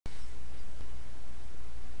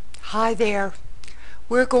Hi there.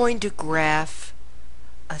 We're going to graph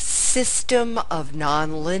a system of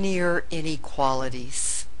nonlinear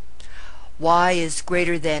inequalities. Y is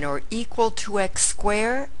greater than or equal to x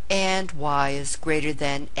squared and y is greater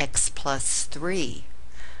than x plus 3.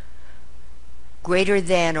 Greater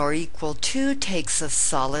than or equal to takes a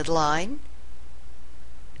solid line.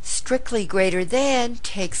 Strictly greater than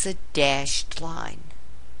takes a dashed line.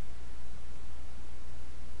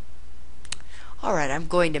 Alright, I'm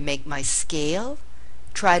going to make my scale,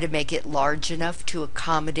 try to make it large enough to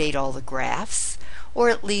accommodate all the graphs, or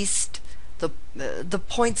at least the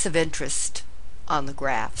points of interest on the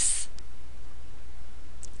graphs.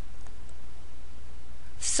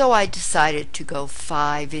 So I decided to go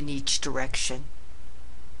 5 in each direction.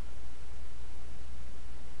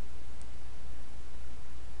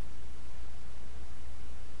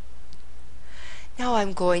 Now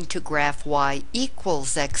I'm going to graph y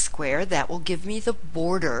equals x squared. That will give me the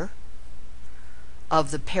border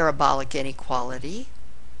of the parabolic inequality,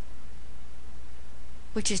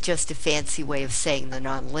 which is just a fancy way of saying the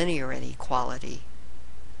nonlinear inequality.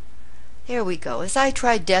 There we go. As I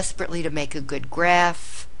tried desperately to make a good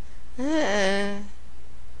graph, the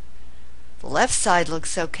left side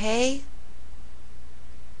looks okay.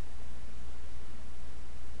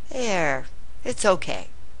 There, it's okay.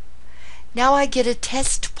 Now I get a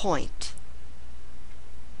test point,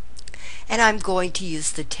 and I'm going to use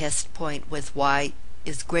the test point with y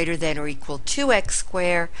is greater than or equal to x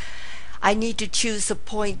squared. I need to choose a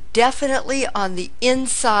point definitely on the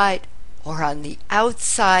inside or on the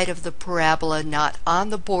outside of the parabola, not on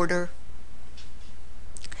the border.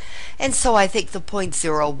 And so I think the point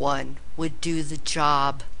 0, 1 would do the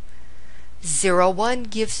job. 0, 1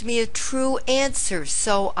 gives me a true answer,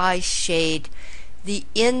 so I shade the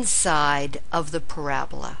inside of the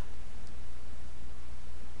parabola.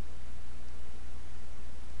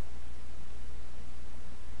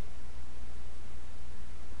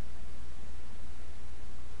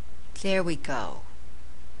 There we go.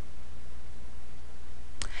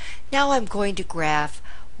 Now I'm going to graph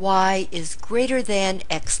y is greater than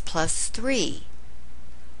x plus 3.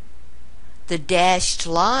 The dashed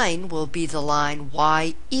line will be the line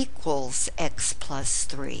y equals x plus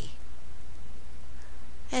 3.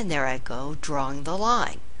 And there I go, drawing the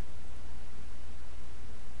line.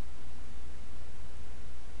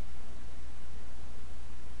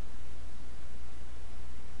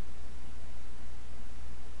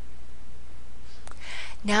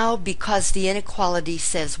 Now, because the inequality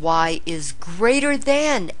says y is greater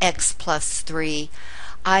than x plus 3,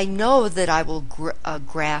 I know that I will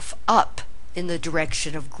graph up in the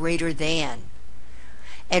direction of greater than.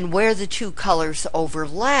 And where the two colors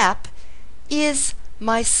overlap is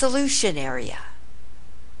my solution area.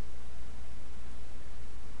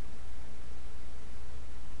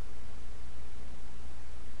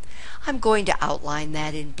 I'm going to outline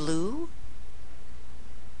that in blue.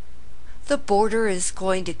 The border is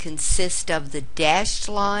going to consist of the dashed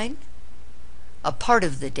line, a part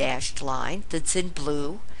of the dashed line that's in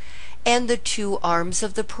blue, and the two arms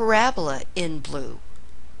of the parabola in blue.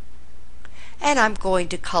 And I'm going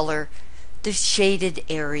to color the shaded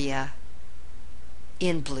area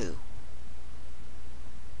in blue.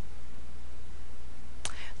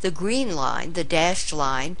 The green line, the dashed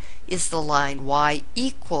line, is the line y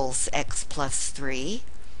equals x plus 3,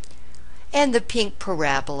 and the pink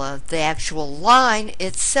parabola, the actual line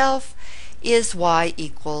itself, is y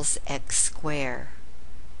equals x squared.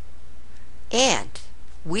 And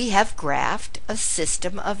we have graphed a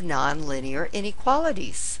system of nonlinear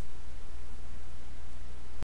inequalities.